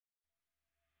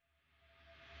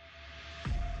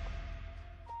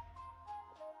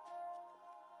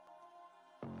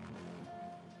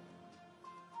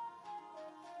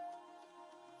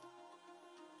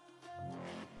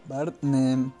Birth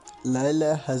name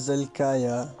Laila Hazal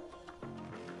Kaya.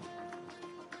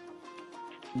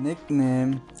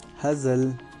 Nickname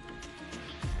Hazal.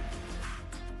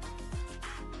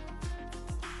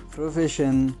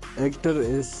 Profession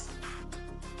actress.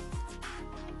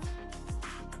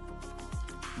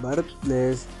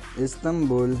 Birthplace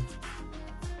Istanbul.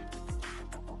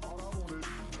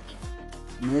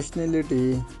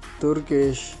 Nationality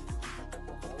Turkish.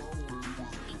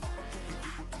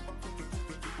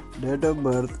 Date of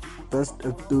birth 1st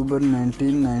October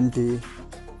 1990.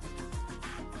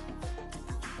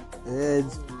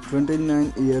 Age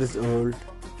 29 years old.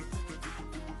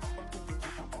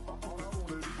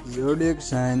 Zodiac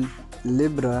sign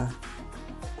Libra.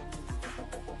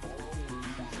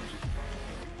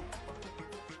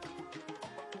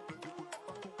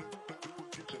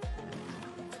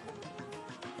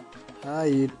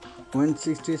 Height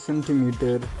 160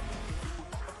 cm.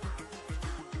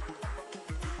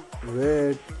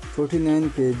 Weight 49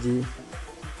 kg.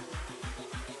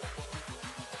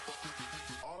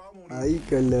 Eye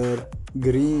color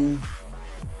green.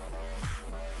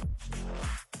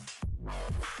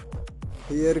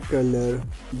 Hair color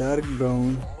dark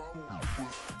brown.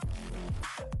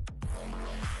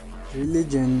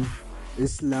 Religion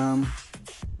Islam.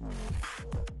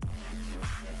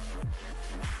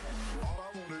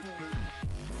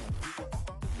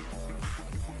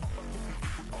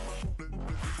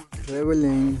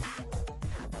 Traveling,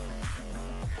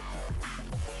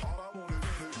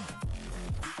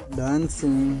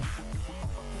 dancing,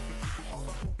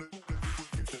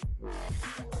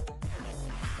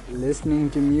 listening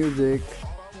to music,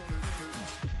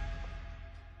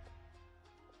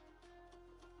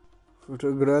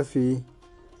 photography,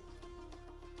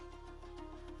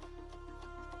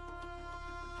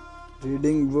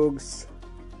 reading books,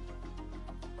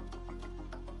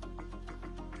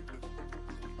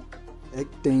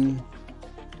 acting,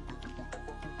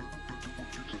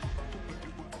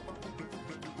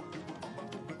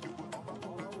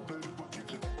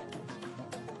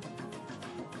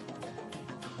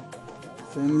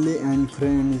 family and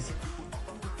friends,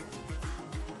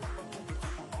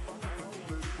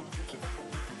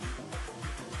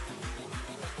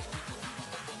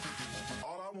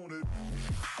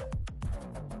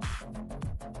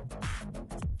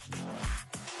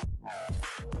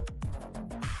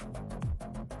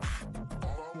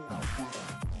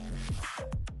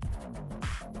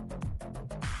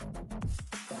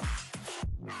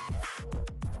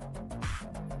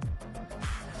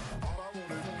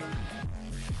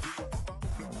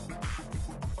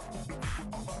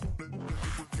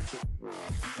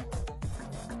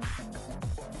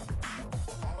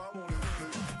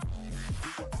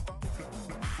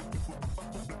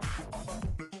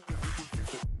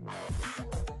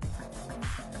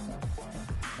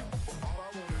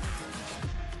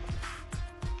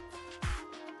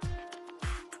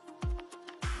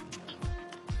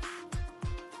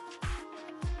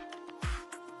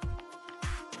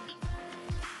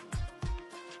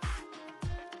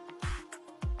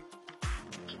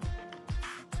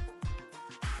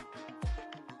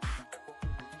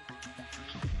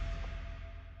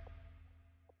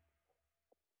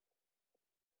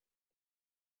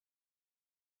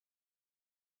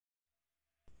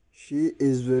 She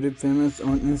is very famous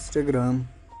on Instagram.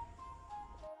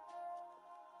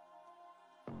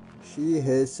 She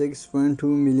has 6.2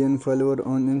 million followers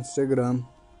on Instagram.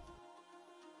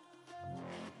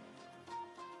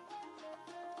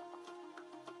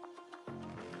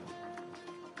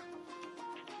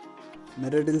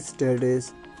 Marital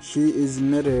status, she is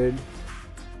married.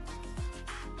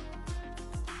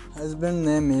 Husband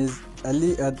name is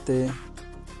Ali Atte.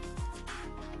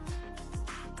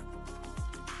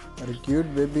 Her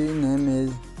cute baby name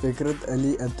is Fikrat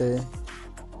Ali Atte.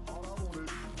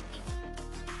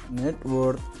 Net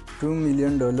worth $2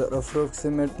 million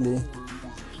approximately.